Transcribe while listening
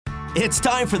It's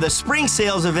time for the spring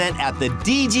sales event at the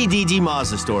DGDG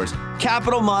Mazda stores.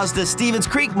 Capital Mazda, Stevens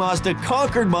Creek Mazda,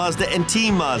 Concord Mazda, and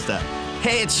Team Mazda.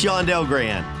 Hey, it's Shondell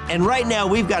Grand. And right now,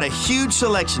 we've got a huge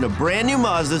selection of brand new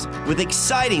Mazdas with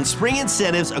exciting spring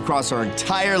incentives across our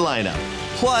entire lineup.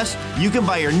 Plus, you can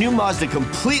buy your new Mazda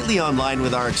completely online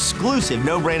with our exclusive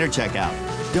no-brainer checkout.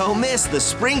 Don't miss the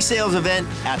spring sales event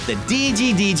at the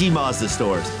DGDG Mazda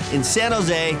stores in San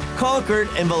Jose, Concord,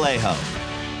 and Vallejo.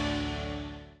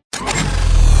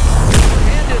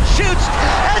 And it shoots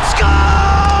and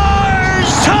scores!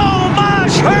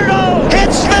 Tomas Hertl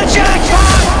hits the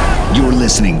jackpot! You're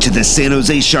listening to the San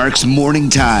Jose Sharks Morning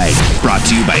Tide, brought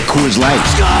to you by Coors Light.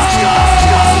 Scores!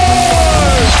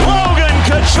 Logan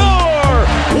Couture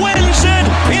wins it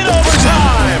in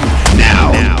overtime!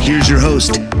 Now, here's your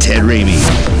host, Ted Ramey.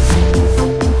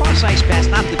 Cross-ice pass,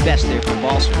 not the best there for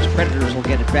Ballsters. Predators will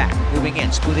get it back. Moving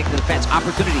in, smoothing the defense.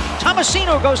 Opportunity.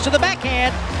 Tomasino goes to the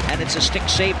backhand, and it's a stick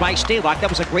save by Stalock. That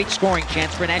was a great scoring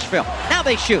chance for Nashville. Now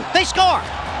they shoot. They score!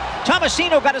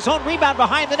 Tomasino got his own rebound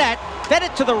behind the net, fed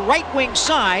it to the right wing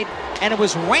side, and it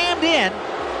was rammed in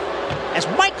as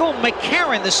Michael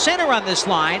McCarron, the center on this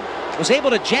line, was able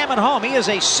to jam it home. He is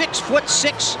a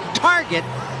 6'6" target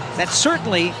that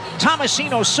certainly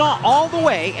Tomasino saw all the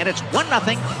way, and it's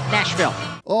 1-0 Nashville.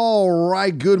 All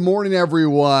right, good morning,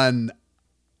 everyone.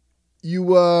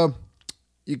 You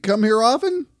come here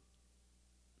often?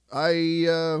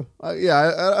 I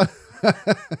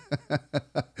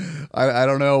I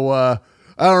don't know. I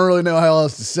don't really know how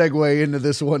else to segue into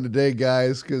this one today,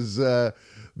 guys, because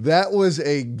that was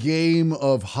a game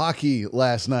of hockey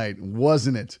last night,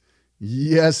 wasn't it?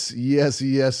 Yes,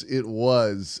 it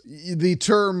was. The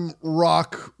term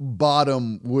rock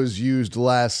bottom was used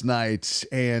last night,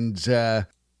 and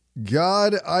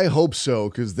God, I hope so,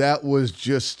 because that was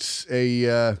just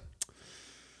a...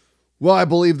 Well, I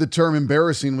believe the term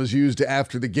embarrassing was used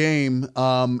after the game,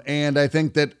 and I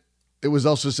think that it was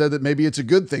also said that maybe it's a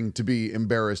good thing to be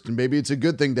embarrassed, and maybe it's a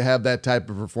good thing to have that type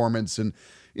of performance and,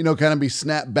 kind of be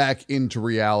snapped back into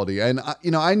reality. And,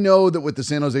 I know that with the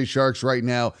San Jose Sharks right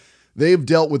now, they've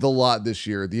dealt with a lot this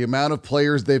year. The amount of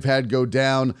players they've had go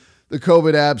down, the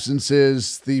COVID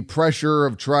absences, the pressure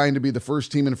of trying to be the first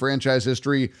team in franchise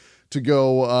history to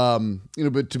go,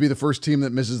 but to be the first team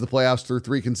that misses the playoffs through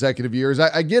 3 consecutive years.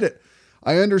 I get it.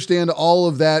 I understand all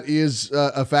of that is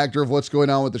a factor of what's going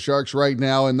on with the Sharks right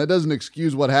now, and that doesn't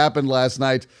excuse what happened last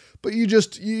night, but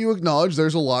you acknowledge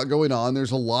there's a lot going on.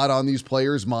 There's a lot on these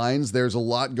players' minds. There's a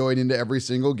lot going into every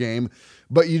single game,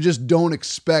 but you just don't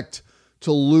expect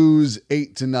to lose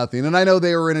 8-0. And I know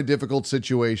they are in a difficult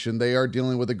situation. They are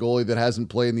dealing with a goalie that hasn't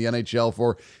played in the NHL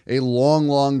for a long,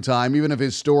 long time, even if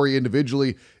his story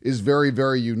individually is very,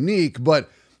 very unique,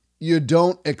 but you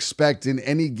don't expect in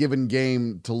any given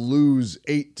game to lose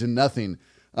 8-0.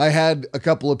 I had a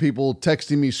couple of people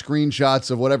texting me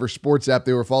screenshots of whatever sports app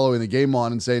they were following the game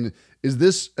on and saying, is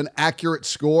this an accurate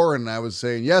score? And I was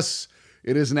saying, yes,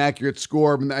 it is an accurate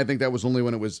score. I think that was only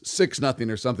when it was 6-0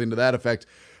 or something to that effect.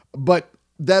 But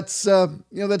that's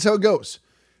that's how it goes.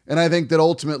 And I think that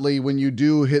ultimately when you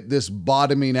do hit this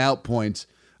bottoming out point,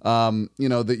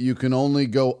 that you can only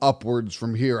go upwards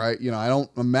from here. I don't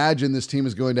imagine this team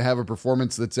is going to have a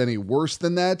performance that's any worse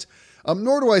than that.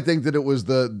 Nor do I think that it was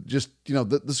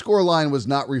the score line was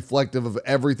not reflective of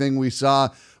everything we saw,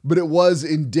 but it was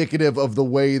indicative of the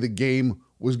way the game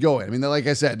was going. I mean, like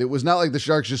I said, it was not like the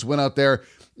Sharks just went out there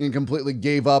and completely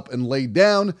gave up and laid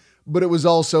down, but it was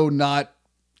also not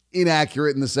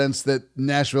inaccurate in the sense that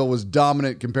Nashville was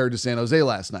dominant compared to San Jose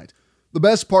last night. The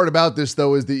best part about this,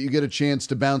 though, is that you get a chance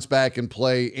to bounce back and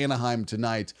play Anaheim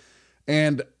tonight.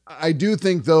 And I do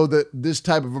think, though, that this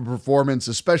type of a performance,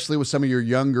 especially with some of your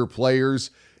younger players,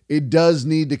 it does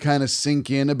need to kind of sink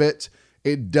in a bit.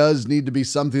 It does need to be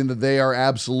something that they are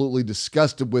absolutely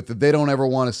disgusted with, that they don't ever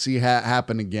want to see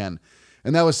happen again.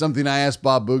 And that was something I asked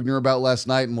Bob Boughner about last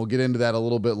night, and we'll get into that a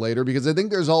little bit later, because I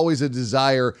think there's always a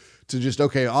desire to just,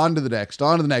 on to the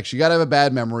next. You got to have a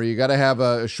bad memory. You got to have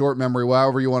a short memory,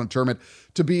 however you want to term it,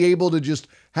 to be able to just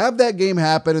have that game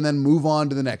happen and then move on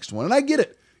to the next one. And I get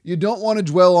it. You don't want to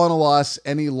dwell on a loss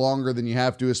any longer than you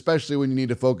have to, especially when you need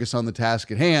to focus on the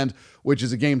task at hand, which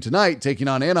is a game tonight taking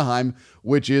on Anaheim,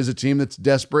 which is a team that's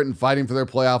desperate and fighting for their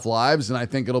playoff lives. And I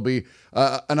think it'll be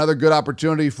another good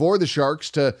opportunity for the Sharks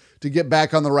to get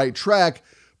back on the right track.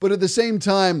 But at the same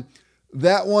time,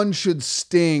 that one should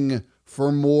sting for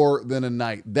more than a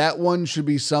night. That one should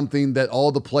be something that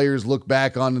all the players look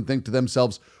back on and think to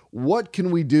themselves, what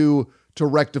can we do to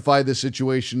rectify this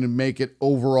situation and make it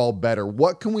overall better?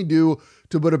 What can we do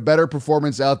to put a better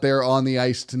performance out there on the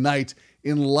ice tonight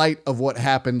in light of what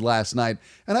happened last night?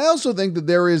 And I also think that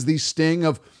there is the sting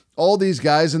of all these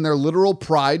guys and their literal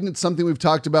pride, and it's something we've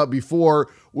talked about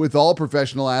before with all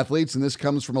professional athletes, and this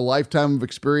comes from a lifetime of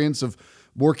experience of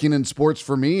working in sports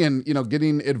for me and,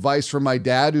 getting advice from my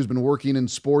dad who's been working in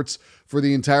sports for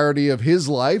the entirety of his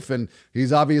life. And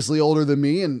he's obviously older than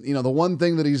me. And, the one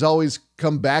thing that he's always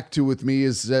come back to with me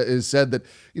is said that,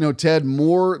 Ted,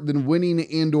 more than winning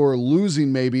and or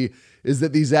losing maybe is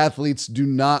that these athletes do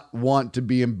not want to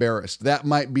be embarrassed. That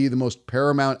might be the most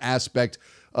paramount aspect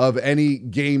of any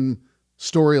game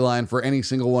storyline for any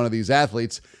single one of these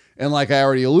athletes. And like I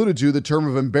already alluded to, the term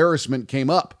of embarrassment came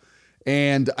up.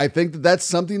 And I think that that's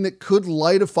something that could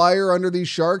light a fire under these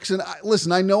Sharks. And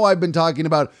listen, I know I've been talking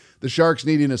about the Sharks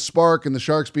needing a spark and the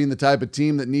Sharks being the type of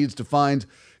team that needs to find,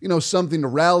 something to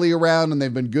rally around. And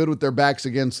they've been good with their backs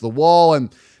against the wall.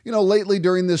 And, lately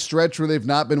during this stretch where they've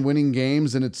not been winning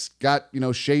games and it's got,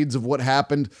 shades of what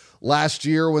happened last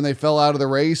year when they fell out of the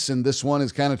race. And this one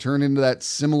has kind of turned into that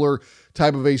similar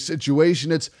type of a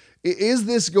situation. Is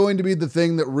this going to be the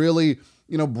thing that really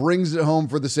brings it home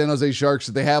for the San Jose Sharks,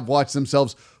 that they have watched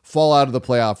themselves fall out of the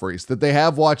playoff race, that they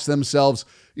have watched themselves,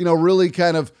 really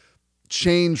kind of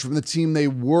change from the team they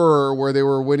were, where they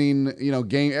were winning,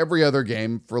 game every other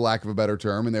game, for lack of a better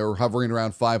term, and they were hovering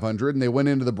around 500, and they went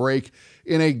into the break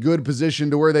in a good position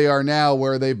to where they are now,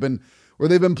 where they've been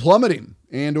plummeting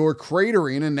and or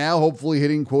cratering, and now hopefully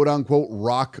hitting quote unquote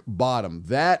rock bottom.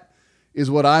 That is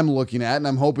what I'm looking at, and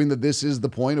I'm hoping that this is the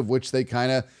point of which they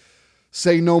kind of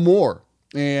say no more.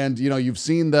 And, you've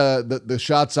seen the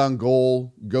shots on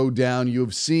goal go down.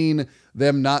 You've seen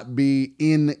them not be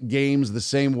in games the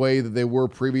same way that they were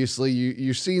previously.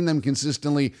 You're seeing them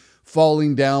consistently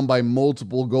falling down by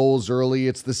multiple goals early.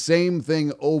 It's the same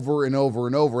thing over and over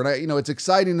and over. And, it's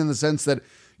exciting in the sense that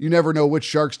you never know which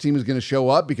Sharks team is going to show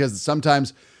up, because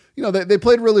sometimes, they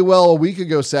played really well a week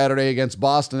ago Saturday against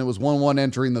Boston. It was 1-1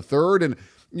 entering the third, and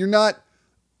you're not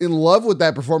in love with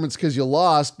that performance because you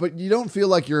lost, but you don't feel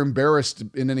like you're embarrassed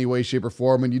in any way, shape, or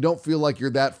form, and you don't feel like you're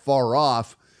that far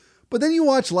off. But then you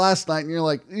watch last night and you're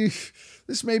like,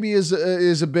 this maybe is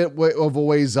a bit of a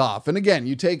ways off. And again,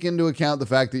 you take into account the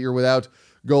fact that you're without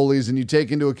goalies, and you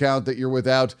take into account that you're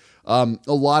without a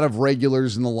lot of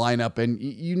regulars in the lineup, and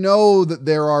you know that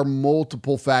there are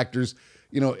multiple factors,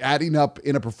 adding up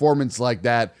in a performance like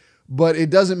that, but it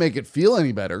doesn't make it feel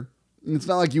any better. It's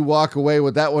not like you walk away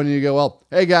with that one and you go, well,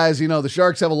 hey guys, the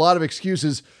Sharks have a lot of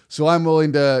excuses, so I'm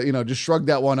willing to, just shrug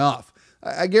that one off.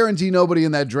 I guarantee nobody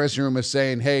in that dressing room is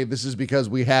saying, hey, this is because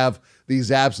we have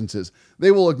these absences.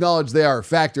 They will acknowledge they are a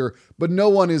factor, but no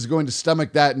one is going to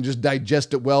stomach that and just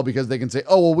digest it well because they can say,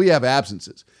 oh, well, we have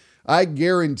absences. I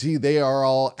guarantee they are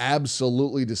all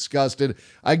absolutely disgusted.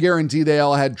 I guarantee they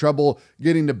all had trouble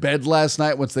getting to bed last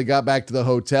night once they got back to the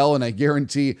hotel, and I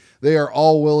guarantee they are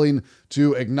all willing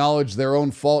to acknowledge their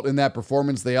own fault in that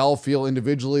performance. They all feel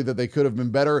individually that they could have been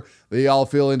better. They all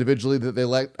feel individually that they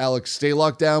let Alex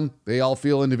Stalock down. They all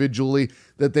feel individually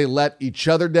that they let each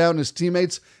other down as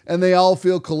teammates, and they all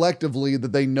feel collectively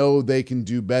that they know they can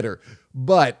do better.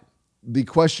 But the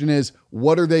question is,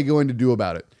 what are they going to do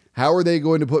about it? How are they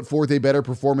going to put forth a better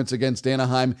performance against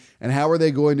Anaheim? And how are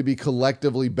they going to be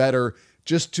collectively better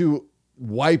just to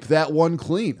wipe that one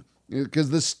clean?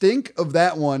 Because the stink of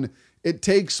that one, it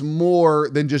takes more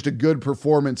than just a good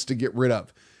performance to get rid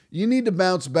of. You need to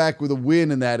bounce back with a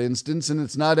win in that instance, and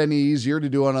it's not any easier to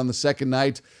do it on the second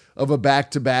night of a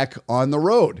back-to-back on the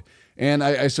road. And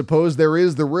I suppose there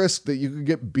is the risk that you could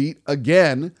get beat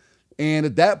again. And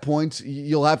at that point,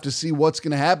 you'll have to see what's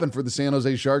going to happen for the San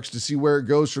Jose Sharks to see where it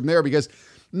goes from there. Because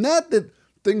not that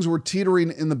things were teetering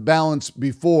in the balance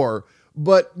before,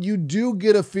 but you do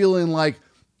get a feeling like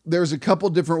there's a couple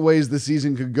different ways the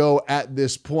season could go at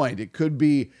this point. It could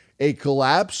be a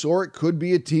collapse, or it could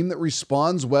be a team that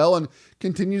responds well and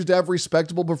continues to have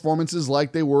respectable performances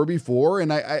like they were before.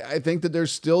 And I think that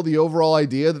there's still the overall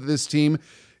idea that this team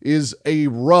is a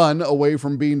run away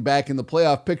from being back in the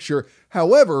playoff picture.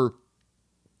 However,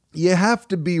 you have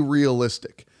to be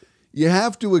realistic. You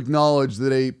have to acknowledge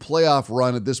that a playoff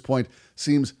run at this point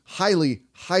seems highly,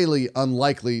 highly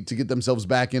unlikely to get themselves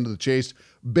back into the chase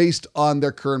based on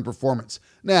their current performance.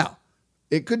 Now,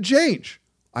 it could change.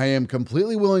 I am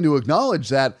completely willing to acknowledge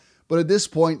that, but at this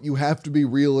point, you have to be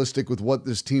realistic with what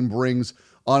this team brings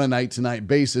on a night-to-night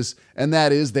basis, and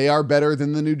that is they are better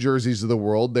than the New Jerseys of the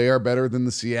world. They are better than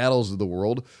the Seattles of the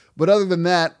world. But other than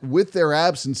that, with their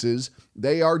absences,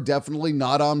 they are definitely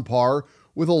not on par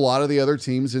with a lot of the other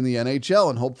teams in the NHL,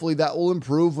 and hopefully that will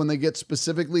improve when they get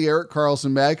specifically Erik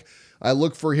Karlsson back. I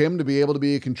look for him to be able to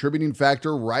be a contributing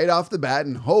factor right off the bat,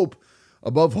 and hope,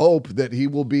 above hope, that he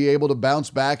will be able to bounce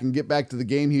back and get back to the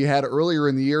game he had earlier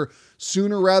in the year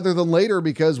sooner rather than later,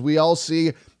 because we all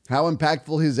see how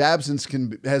impactful his absence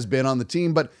has been on the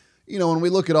team. But, when we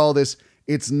look at all this,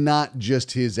 it's not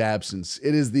just his absence.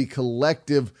 It is the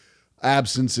collective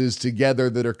absences together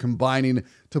that are combining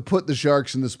to put the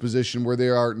Sharks in this position where they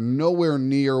are nowhere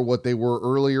near what they were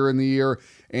earlier in the year,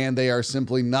 and they are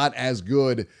simply not as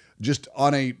good just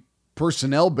on a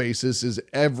personnel basis as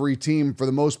every team, for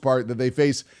the most part, that they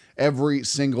face every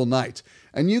single night.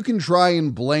 And you can try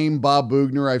and blame Bob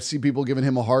Boughner. I've seen people giving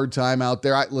him a hard time out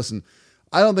there. Listen,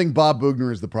 I don't think Bob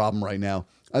Boughner is the problem right now.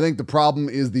 I think the problem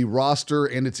is the roster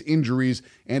and its injuries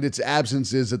and its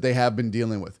absences that they have been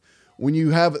dealing with. When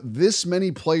you have this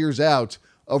many players out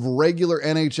of regular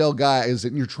NHL guys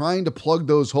and you're trying to plug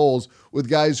those holes with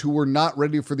guys who were not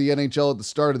ready for the NHL at the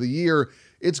start of the year,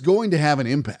 it's going to have an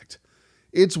impact.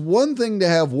 It's one thing to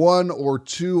have one or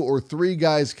two or three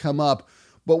guys come up,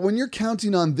 but when you're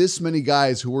counting on this many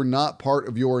guys who were not part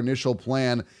of your initial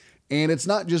plan, and it's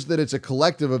not just that it's a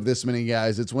collective of this many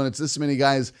guys, it's when it's this many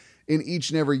guys in each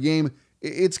and every game,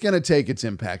 it's going to take its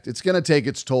impact. It's going to take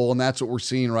its toll, and that's what we're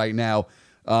seeing right now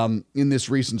in this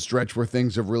recent stretch where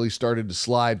things have really started to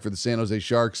slide for the San Jose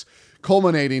Sharks,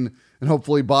 culminating and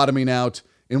hopefully bottoming out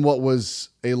in what was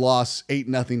a loss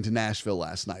 8-0 to Nashville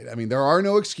last night. I mean, there are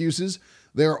no excuses.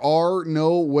 There are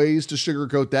no ways to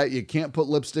sugarcoat that. You can't put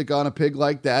lipstick on a pig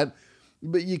like that,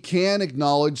 but you can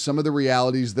acknowledge some of the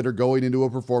realities that are going into a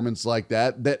performance like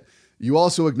that you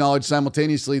also acknowledge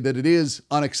simultaneously that it is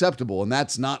unacceptable, and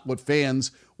that's not what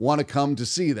fans want to come to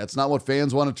see. That's not what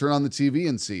fans want to turn on the TV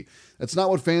and see. That's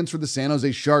not what fans for the San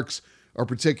Jose Sharks are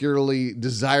particularly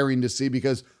desiring to see,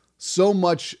 because so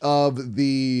much of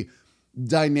the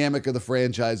dynamic of the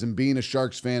franchise and being a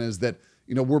Sharks fan is that,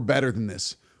 we're better than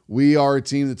this. We are a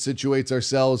team that situates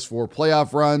ourselves for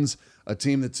playoff runs, a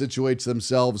team that situates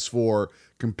themselves for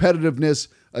competitiveness,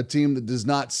 a team that does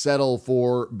not settle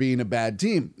for being a bad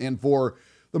team. And for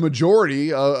the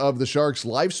majority of the Sharks'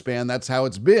 lifespan, that's how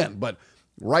it's been. But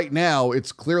right now,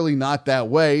 it's clearly not that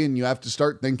way, and you have to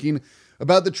start thinking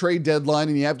about the trade deadline,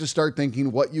 and you have to start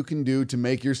thinking what you can do to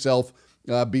make yourself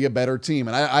be a better team.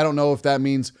 And I don't know if that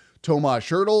means Tomas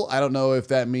Hertl. I don't know if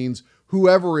that means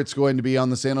whoever it's going to be on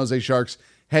the San Jose Sharks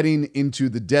heading into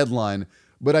the deadline.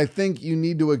 But I think you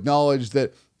need to acknowledge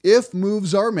that if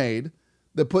moves are made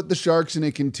that put the Sharks in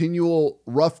a continual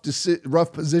rough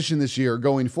position this year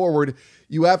going forward,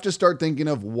 you have to start thinking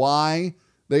of why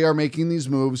they are making these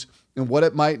moves and what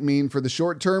it might mean for the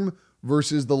short term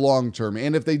versus the long term.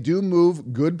 And if they do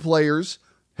move good players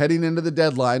heading into the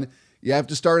deadline, you have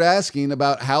to start asking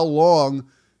about how long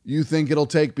you think it'll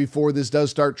take before this does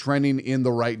start trending in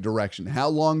the right direction. How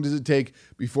long does it take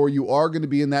before you are going to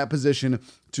be in that position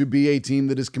to be a team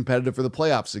that is competitive for the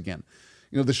playoffs again?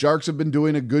 The Sharks have been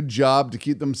doing a good job to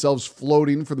keep themselves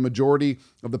floating for the majority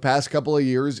of the past couple of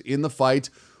years in the fight,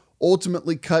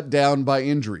 ultimately cut down by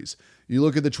injuries. You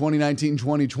look at the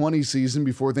 2019-2020 season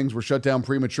before things were shut down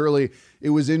prematurely,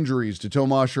 it was injuries to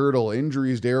Tomas Hertl,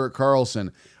 injuries to Erik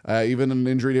Karlsson, even an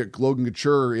injury to Logan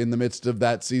Couture in the midst of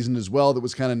that season as well that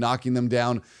was kind of knocking them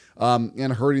down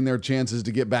and hurting their chances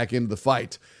to get back into the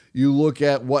fight. You look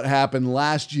at what happened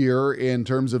last year in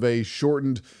terms of a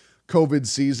shortened COVID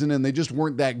season, and they just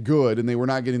weren't that good, and they were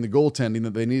not getting the goaltending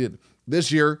that they needed.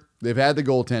 This year, they've had the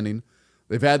goaltending.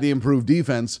 They've had the improved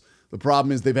defense. The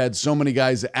problem is they've had so many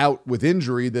guys out with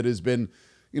injury that has been,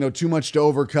 too much to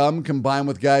overcome, combined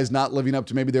with guys not living up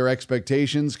to maybe their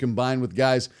expectations, combined with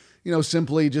guys,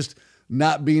 simply just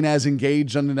not being as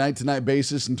engaged on a night-to-night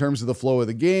basis in terms of the flow of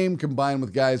the game, combined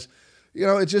with guys,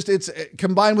 it's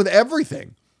combined with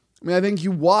everything. I mean, I think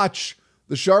you watch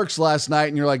the Sharks last night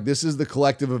and you're like, this is the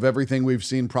collective of everything we've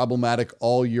seen problematic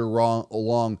all year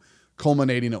long,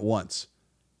 culminating at once.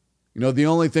 The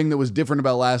only thing that was different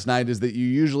about last night is that you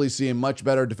usually see a much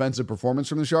better defensive performance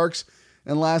from the Sharks,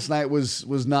 and last night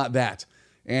was not that.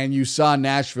 And you saw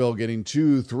Nashville getting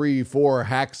 2, 3, 4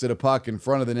 hacks at a puck in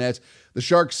front of the net. The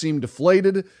Sharks seemed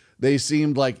deflated. They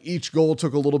seemed like each goal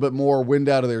took a little bit more wind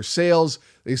out of their sails.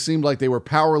 They seemed like they were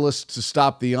powerless to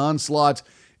stop the onslaught,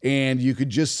 and you could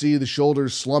just see the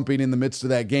shoulders slumping in the midst of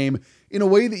that game in a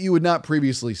way that you had not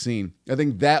previously seen. I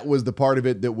think that was the part of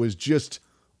it that was just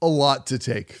a lot to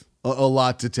take. A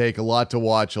lot to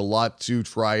watch, a lot to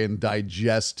try and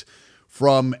digest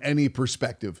from any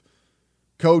perspective.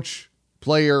 Coach,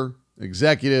 player,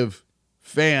 executive,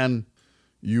 fan,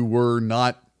 you were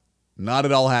not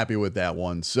at all happy with that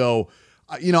one. So,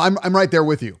 I'm right there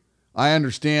with you. I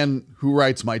understand who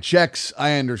writes my checks.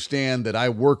 I understand that I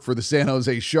work for the San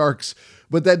Jose Sharks,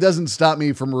 but that doesn't stop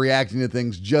me from reacting to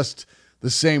things just the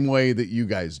same way that you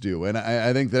guys do. And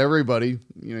I think that everybody,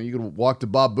 you could walk to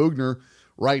Bob Boughner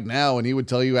right now and he would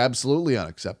tell you absolutely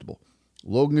unacceptable.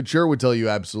 Logan Couture would tell you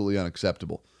absolutely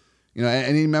unacceptable.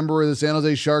 Any member of the San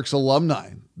Jose Sharks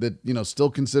alumni that, still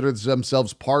consider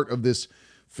themselves part of this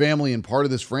family and part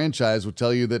of this franchise would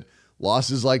tell you that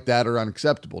losses like that are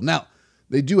unacceptable. Now,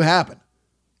 they do happen.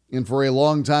 And for a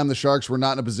long time, the Sharks were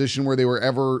not in a position where they were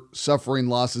ever suffering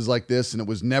losses like this. And it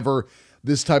was never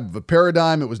this type of a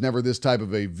paradigm. It was never this type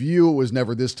of a view. It was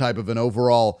never this type of an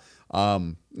overall,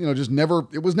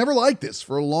 it was never like this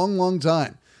for a long, long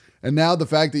time. And now the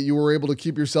fact that you were able to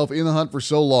keep yourself in the hunt for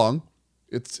so long,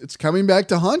 it's coming back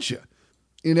to haunt you.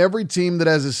 In every team that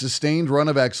has a sustained run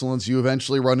of excellence, you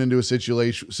eventually run into a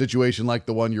situation like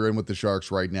the one you're in with the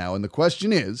Sharks right now. And the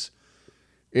question is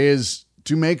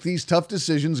to make these tough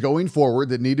decisions going forward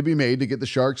that need to be made to get the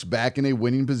Sharks back in a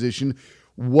winning position.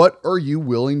 What are you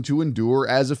willing to endure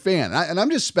as a fan? And I'm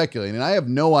just speculating. I have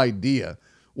no idea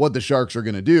what the Sharks are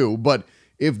going to do. But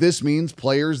if this means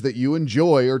players that you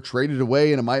enjoy are traded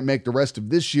away and it might make the rest of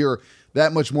this year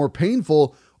that much more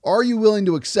painful, are you willing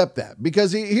to accept that?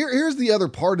 Because here's the other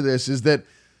part of this is that,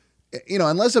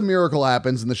 unless a miracle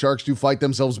happens and the Sharks do fight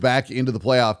themselves back into the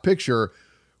playoff picture,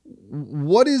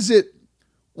 what is it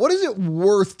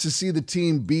worth to see the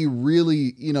team be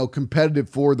really, competitive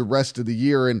for the rest of the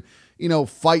year and,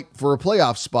 fight for a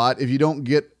playoff spot if you don't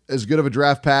get as good of a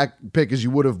draft pick as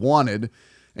you would have wanted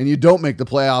and you don't make the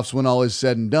playoffs when all is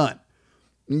said and done?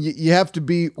 You have to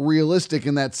be realistic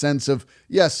in that sense of,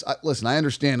 yes, listen, I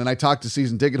understand. And I talked to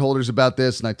season ticket holders about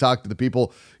this, and I talked to the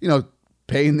people,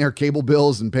 paying their cable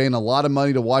bills and paying a lot of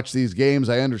money to watch these games.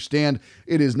 I understand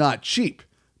it is not cheap,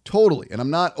 totally. And I'm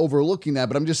not overlooking that,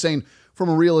 but I'm just saying from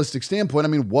a realistic standpoint, I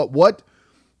mean, what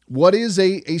is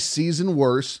a season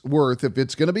worth if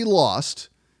it's going to be lost,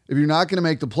 if you're not going to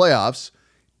make the playoffs?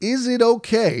 Is it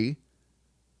okay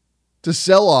to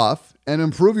sell off and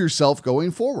improve yourself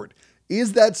going forward?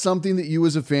 Is that something that you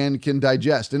as a fan can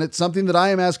digest? And it's something that I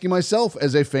am asking myself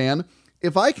as a fan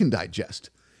if I can digest.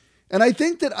 And I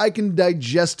think that I can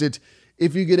digest it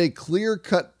if you get a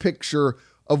clear-cut picture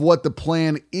of what the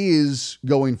plan is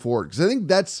going forward. Because I think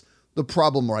that's the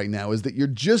problem right now, is that you're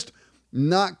just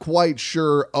not quite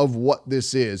sure of what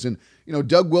this is. And,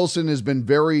 Doug Wilson has been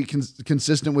very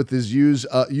consistent with his use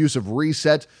of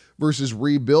reset versus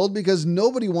rebuild, because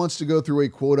nobody wants to go through a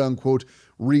quote-unquote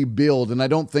rebuild. And I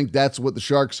don't think that's what the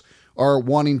Sharks are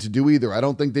wanting to do either. I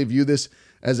don't think they view this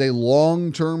as a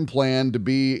long-term plan to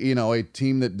be, a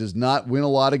team that does not win a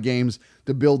lot of games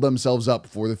to build themselves up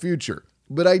for the future.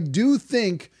 But I do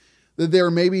think that there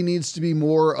maybe needs to be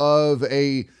more of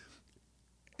a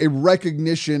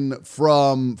recognition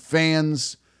from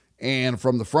fans and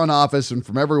from the front office and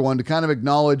from everyone to kind of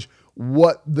acknowledge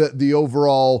what the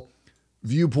overall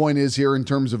viewpoint is here in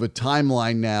terms of a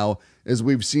timeline now, as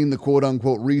we've seen the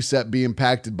quote-unquote reset be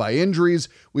impacted by injuries.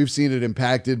 We've seen it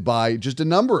impacted by just a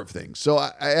number of things. So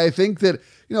I think that,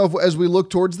 as we look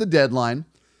towards the deadline,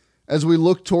 as we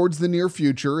look towards the near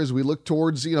future, as we look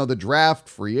towards, the draft,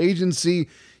 free agency,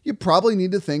 you probably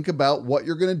need to think about what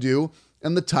you're going to do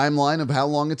and the timeline of how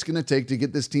long it's going to take to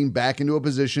get this team back into a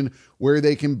position where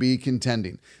they can be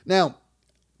contending. Now,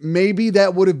 maybe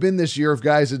that would have been this year if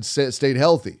guys had stayed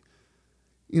healthy.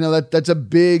 That's a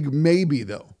big maybe,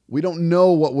 though. We don't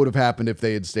know what would have happened if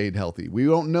they had stayed healthy. We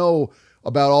don't know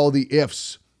about all the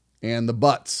ifs and the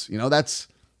buts. That's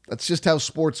just how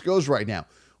sports goes right now.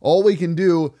 All we can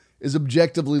do is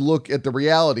objectively look at the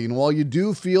reality. And while you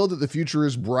do feel that the future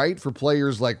is bright for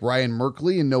players like Ryan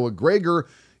Merkley and Noah Gregor,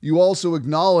 you also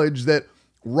acknowledge that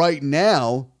right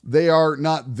now they are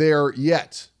not there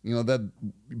yet. That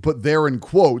put there in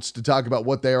quotes to talk about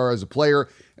what they are as a player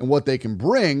and what they can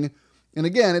bring. And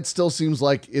again, it still seems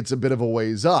like it's a bit of a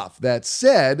ways off. That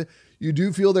said, you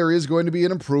do feel there is going to be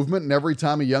an improvement, and every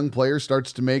time a young player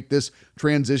starts to make this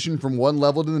transition from one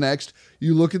level to the next,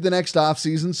 you look at the next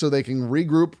offseason so they can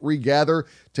regroup, regather,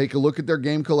 take a look at their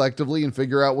game collectively, and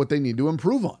figure out what they need to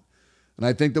improve on. And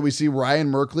I think that we see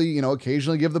Ryan Merkley,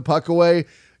 occasionally give the puck away,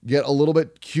 get a little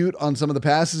bit cute on some of the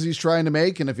passes he's trying to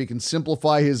make. And if he can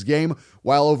simplify his game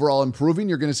while overall improving,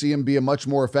 you're going to see him be a much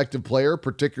more effective player,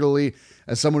 particularly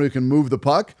as someone who can move the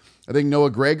puck. I think Noah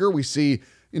Gregor, we see,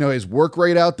 his work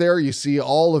rate out there. You see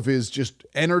all of his just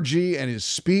energy and his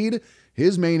speed.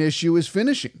 His main issue is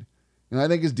finishing. And I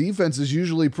think his defense is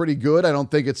usually pretty good. I don't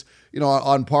think it's,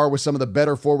 on par with some of the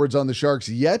better forwards on the Sharks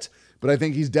yet, but I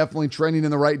think he's definitely trending in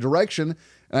the right direction.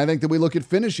 And I think that we look at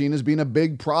finishing as being a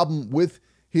big problem with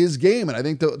his game. And I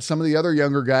think that some of the other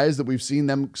younger guys that we've seen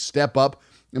them step up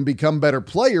and become better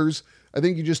players, I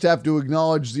think you just have to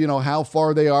acknowledge, how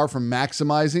far they are from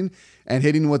maximizing and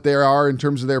hitting what they are in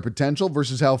terms of their potential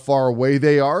versus how far away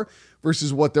they are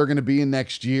versus what they're going to be in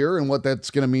next year and what that's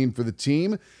going to mean for the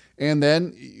team. And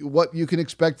then what you can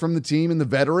expect from the team and the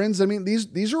veterans. I mean,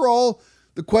 these are all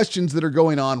the questions that are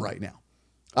going on right now.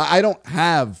 I don't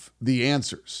have the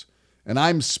answers, and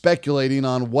I'm speculating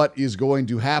on what is going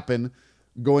to happen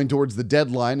going towards the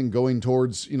deadline and going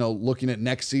towards, looking at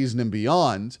next season and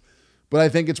beyond. But I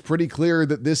think it's pretty clear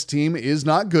that this team is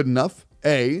not good enough,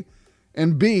 A,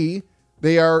 and B,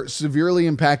 they are severely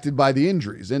impacted by the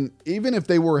injuries. And even if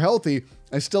they were healthy,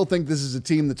 I still think this is a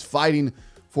team that's fighting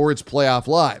for its playoff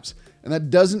lives. And that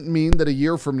doesn't mean that a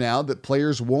year from now that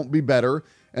players won't be better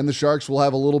and the Sharks will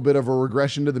have a little bit of a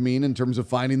regression to the mean in terms of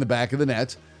finding the back of the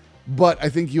net. But I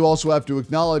think you also have to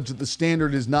acknowledge that the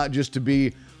standard is not just to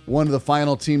be one of the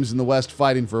final teams in the West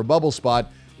fighting for a bubble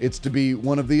spot. It's to be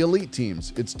one of the elite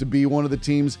teams. It's to be one of the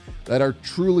teams that are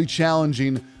truly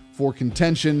challenging for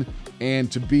contention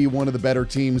and to be one of the better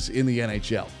teams in the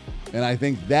NHL. And I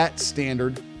think that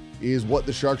standard is what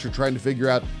the Sharks are trying to figure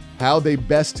out, how they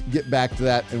best get back to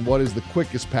that and what is the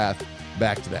quickest path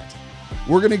back to that.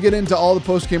 We're going to get into all the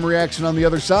post-game reaction on the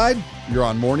other side. You're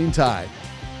on Morning Tide.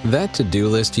 That to-do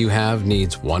list you have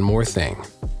needs one more thing.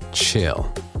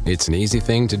 Chill. It's an easy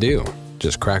thing to do.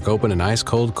 Just crack open an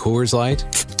ice-cold Coors Light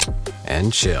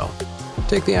and chill.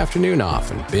 Take the afternoon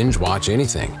off and binge watch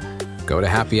anything. Go to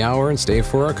happy hour and stay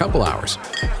for a couple hours.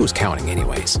 Who's counting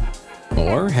anyways?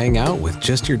 Or hang out with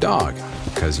just your dog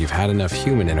because you've had enough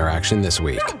human interaction this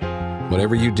week.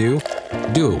 Whatever you do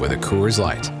it with a Coors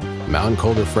Light. Mountain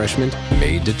Cold Refreshment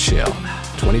made to chill.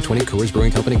 2020 Coors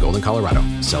Brewing Company, Golden, Colorado.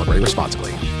 Celebrate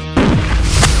responsibly.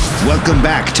 Welcome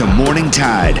back to Morning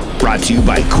Tide, brought to you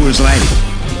by Coors Light.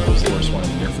 That was the worst one of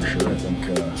the year for sure. I think,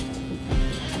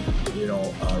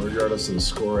 regardless of the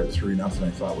score at 3-0, I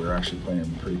thought we were actually playing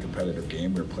a pretty competitive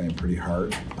game. We were playing pretty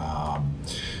hard.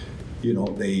 We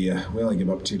only gave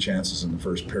up 2 chances in the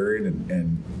first period,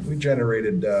 and we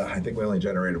generated, I think we only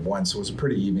generated 1, so it was a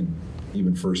pretty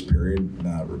even first period,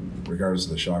 regardless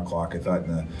of the shot clock. I thought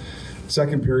in the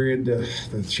second period,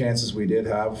 the chances we did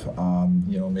have,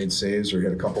 made saves or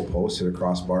hit a couple posts, hit a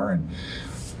crossbar, and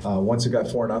once it got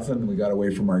 4-0, we got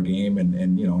away from our game,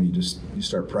 and you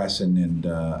start pressing, and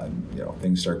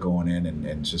things start going in,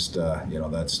 and just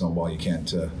that snowball, you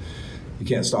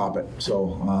can't stop it.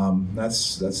 So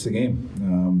that's the game.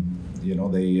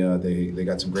 They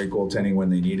got some great goaltending when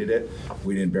they needed it.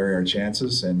 We didn't bury our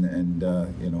chances, and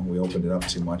we opened it up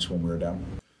too much when we were down.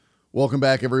 Welcome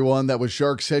back, everyone. That was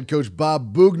Sharks head coach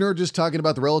Bob Boughner just talking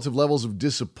about the relative levels of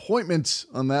disappointment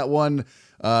on that one.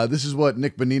 This is what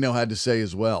Nick Bonino had to say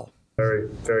as well. Very,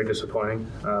 very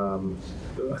disappointing.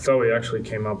 I thought we actually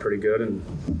came out pretty good, and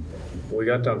we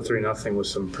got down 3-0 with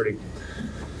some pretty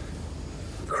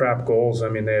crap goals. I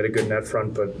mean, they had a good net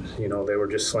front, but they were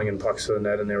just slinging pucks to the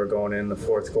net and they were going in. The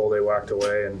fourth goal they whacked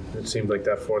away, and it seemed like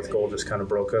that fourth goal just kind of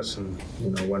broke us, and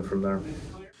went from there.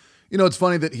 It's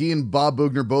funny that he and Bob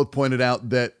Boughner both pointed out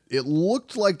that it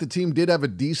looked like the team did have a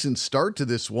decent start to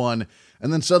this one,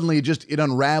 and then suddenly it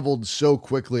unraveled so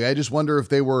quickly. I just wonder if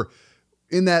they were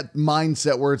in that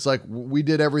mindset where it's like we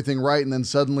did everything right, and then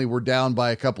suddenly we're down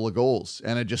by a couple of goals,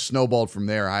 and it just snowballed from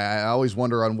there. I always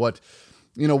wonder on what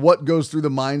goes through the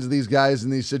minds of these guys in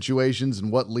these situations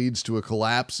and what leads to a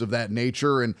collapse of that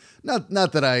nature. And not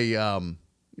that I,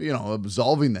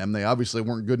 absolving them. They obviously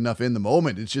weren't good enough in the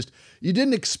moment. It's just, you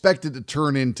didn't expect it to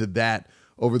turn into that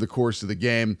over the course of the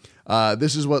game.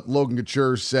 This is what Logan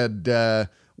Couture said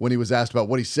when he was asked about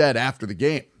what he said after the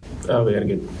game. We had a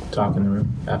good talk in the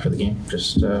room after the game.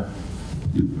 Just,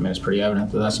 it's pretty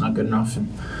evident that that's not good enough.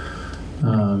 And,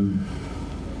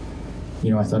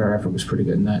 I thought our effort was pretty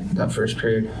good in that first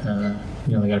period.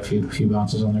 They got a few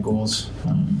bounces on their goals.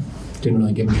 Didn't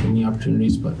really give them any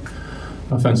opportunities, but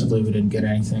offensively we didn't get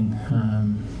anything.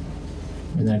 And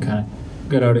then it kind of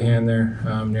got out of hand there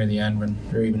near the end,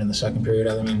 or even in the second period.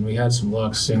 I mean, we had some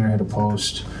looks. Singer had a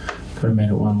post, could have made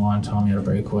it 1-1. Tommy had a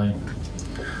breakaway.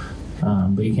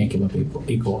 But you can't give up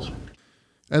equals.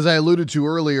 As I alluded to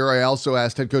earlier, I also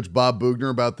asked head coach Bob Boughner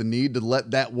about the need to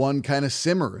let that one kind of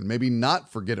simmer and maybe not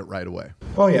forget it right away.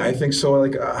 Oh, yeah, I think so.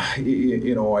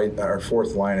 Our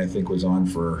fourth line, I think, was on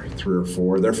for 3 or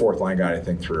 4. Their fourth line got, I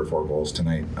think, 3 or 4 goals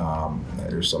tonight.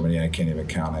 There's so many I can't even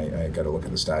count. I got to look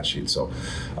at the stat sheet. So,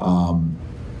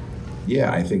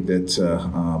 I think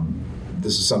that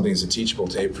this is something that's a teachable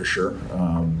tape for sure,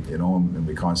 and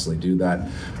we constantly do that.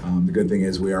 The good thing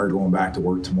is we are going back to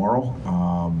work tomorrow.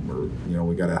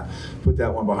 We got to put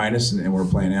that one behind us, and we're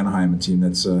playing Anaheim, a team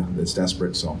that's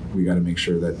desperate. So we got to make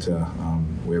sure that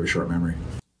we have a short memory.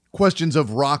 Questions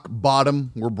of rock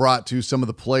bottom were brought to some of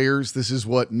the players. This is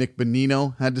what Nick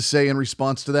Bonino had to say in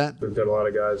response to that. We've got a lot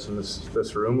of guys in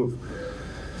this room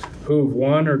who've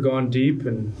won or gone deep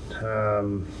and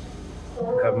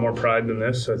have more pride than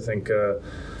this. I think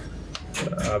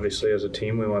obviously as a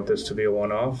team we want this to be a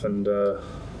one-off, and the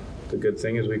good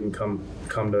thing is we can come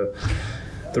to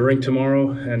the rink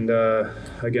tomorrow and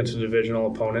against a divisional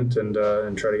opponent and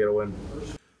try to get a win.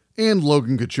 And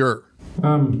Logan Couture.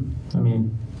 I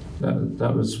mean,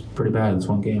 that was pretty bad. It's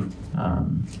one game.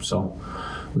 So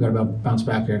we got to bounce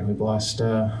back here. We've lost,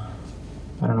 I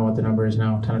don't know what the number is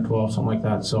now, 10 or 12, something like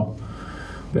that. So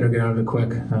better get out of it quick.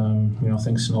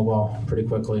 Things snowball pretty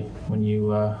quickly when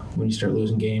you start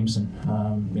losing games.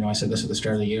 And, I said this at the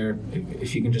start of the year.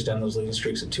 If you can just end those losing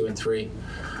streaks at 2 and 3,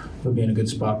 we'll be in a good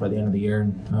spot by the end of the year.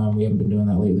 And we haven't been doing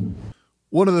that lately.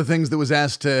 One of the things that was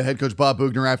asked to head coach Bob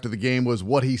Boughner after the game was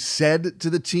what he said to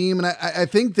the team. And I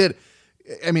think that,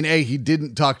 he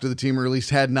didn't talk to the team, or at least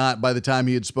had not by the time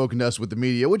he had spoken to us with the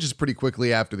media, which is pretty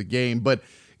quickly after the game. But,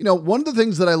 one of the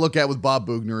things that I look at with Bob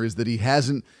Boughner is that he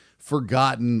hasn't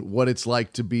forgotten what it's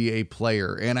like to be a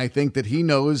player. And I think that he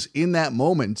knows in that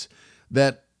moment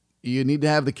that you need to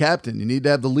have the captain, you need to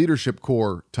have the leadership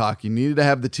core talking, you need to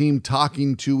have the team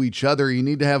talking to each other, you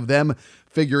need to have them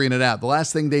figuring it out. The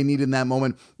last thing they need in that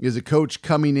moment is a coach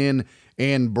coming in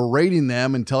and berating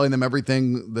them and telling them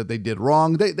everything that they did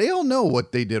wrong. They all know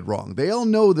what they did wrong. They all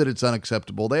know that it's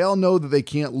unacceptable. They all know that they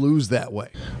can't lose that way.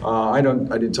 I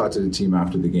did talk to the team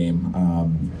after the game.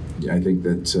 I think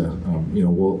that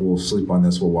we'll sleep on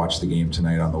this. We'll watch the game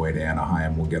tonight on the way to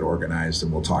Anaheim. We'll get organized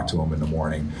and we'll talk to them in the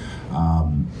morning.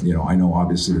 I know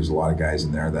obviously there's a lot of guys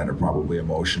in there that are probably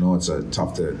emotional. It's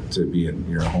tough to be in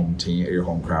your home team, your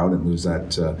home crowd, and lose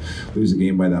a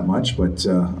game by that much. But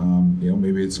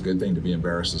maybe it's a good thing to be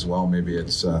embarrassed as well. Maybe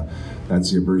it's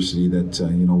that's the adversity that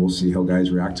we'll see how guys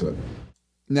react to it.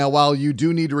 Now, while you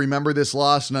do need to remember this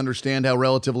loss and understand how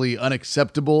relatively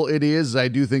unacceptable it is, I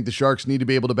do think the Sharks need to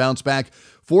be able to bounce back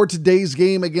for today's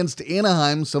game against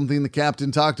Anaheim, something the captain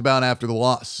talked about after the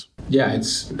loss. Yeah,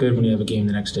 it's good when you have a game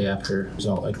the next day after a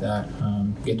result like that.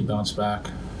 Get to bounce back.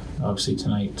 Obviously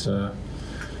tonight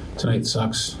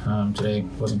sucks. Today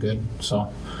wasn't good.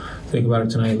 So think about it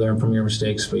tonight, learn from your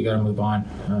mistakes, but you got to move on.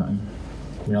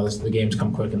 The games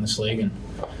come quick in this league, and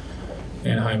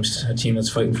Anaheim's a team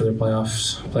that's fighting for their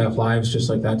playoff lives, just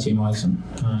like that team was,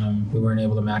 and we weren't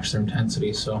able to match their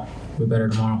intensity, so we're better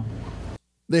tomorrow.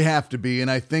 They have to be,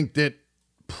 and I think that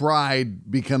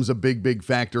pride becomes a big, big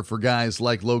factor for guys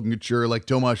like Logan Couture, like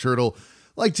Tomas Hertl,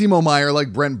 like Timo Meier,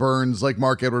 like Brent Burns, like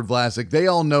Marc-Edouard Vlasic. They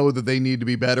all know that they need to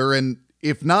be better, and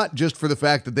if not just for the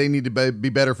fact that they need to be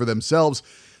better for themselves,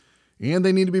 and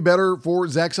they need to be better for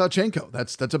Zach Sawchenko.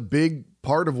 That's a big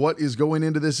part of what is going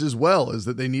into this as well, is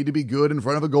that they need to be good in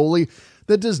front of a goalie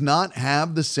that does not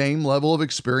have the same level of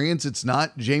experience. It's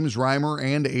not James Reimer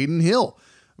and Adin Hill.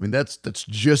 I mean, that's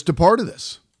just a part of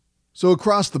this. So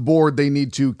across the board, they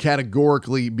need to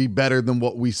categorically be better than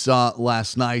what we saw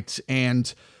last night,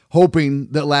 and hoping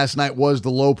that last night was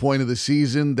the low point of the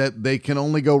season, that they can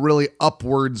only go really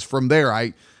upwards from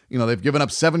there. They've given up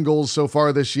 7 goals so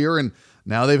far this year, and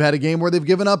now they've had a game where they've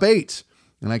given up 8.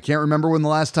 And I can't remember when the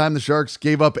last time the Sharks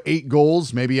gave up 8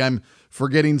 goals. Maybe I'm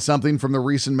forgetting something from the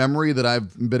recent memory that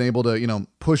I've been able to,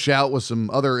 push out with some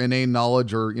other inane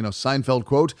knowledge or, Seinfeld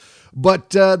quote.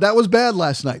 But that was bad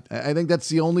last night. I think that's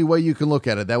the only way you can look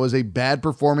at it. That was a bad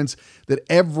performance that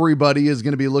everybody is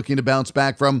going to be looking to bounce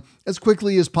back from as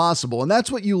quickly as possible. And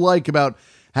that's what you like about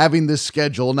having this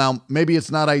schedule. Now, maybe it's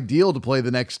not ideal to play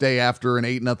the next day after an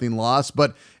 8-0 loss,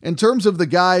 but in terms of the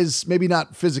guys, maybe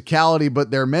not physicality,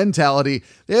 but their mentality,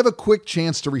 they have a quick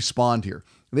chance to respond here.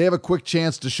 They have a quick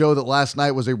chance to show that last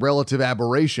night was a relative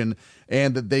aberration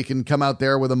and that they can come out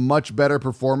there with a much better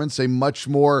performance, a much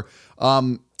more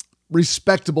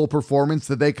respectable performance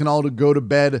that they can all go to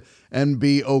bed and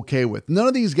be okay with. None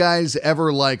of these guys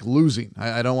ever like losing.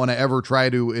 I don't want to ever try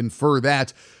to infer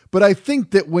that. But I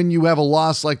think that when you have a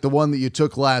loss like the one that you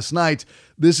took last night,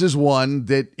 this is one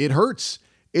that it hurts.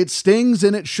 It stings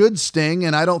and it should sting,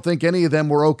 and I don't think any of them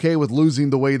were okay with losing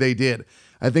the way they did.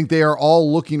 I think they are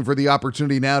all looking for the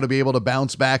opportunity now to be able to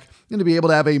bounce back and to be able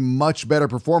to have a much better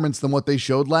performance than what they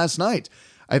showed last night.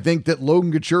 I think that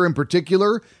Logan Couture in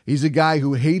particular, he's a guy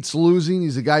who hates losing.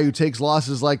 He's a guy who takes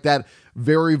losses like that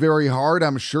very, very hard.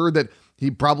 I'm sure that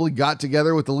he probably got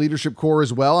together with the leadership core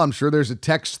as well. I'm sure there's a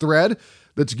text thread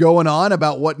that's going on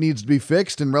about what needs to be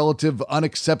fixed and relative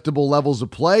unacceptable levels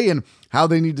of play and how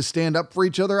they need to stand up for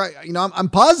each other. I'm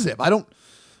positive. I don't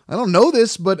know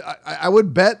this, but I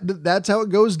would bet that that's how it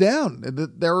goes down.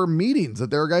 That there are meetings, that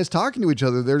there are guys talking to each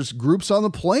other. There's groups on the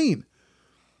plane.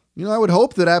 I would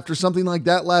hope that after something like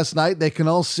that last night, they can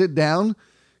all sit down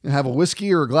and have a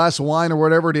whiskey or a glass of wine or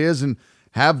whatever it is and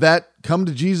have that come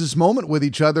to Jesus moment with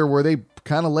each other where they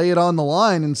kind of lay it on the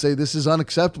line and say this is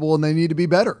unacceptable and they need to be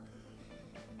better.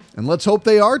 And let's hope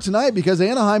they are tonight, because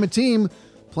Anaheim, a team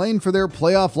playing for their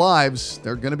playoff lives,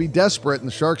 they're going to be desperate, and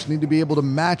the Sharks need to be able to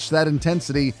match that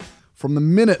intensity from the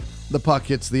minute the puck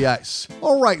hits the ice.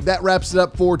 All right, that wraps it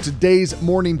up for today's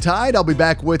Morning Tide. I'll be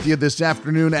back with you this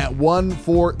afternoon at 1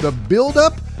 for the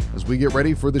build-up as we get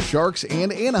ready for the Sharks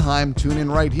and Anaheim. Tune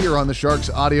in right here on the Sharks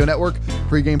Audio Network.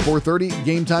 Pre-game 4:30,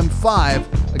 game time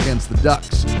 5 against the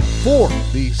Ducks. For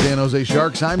the San Jose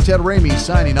Sharks, I'm Ted Ramey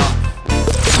signing off.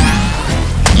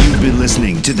 You've been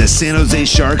listening to the San Jose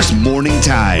Sharks Morning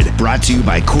Tide, brought to you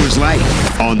by Coors Light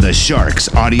on the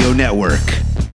Sharks Audio Network.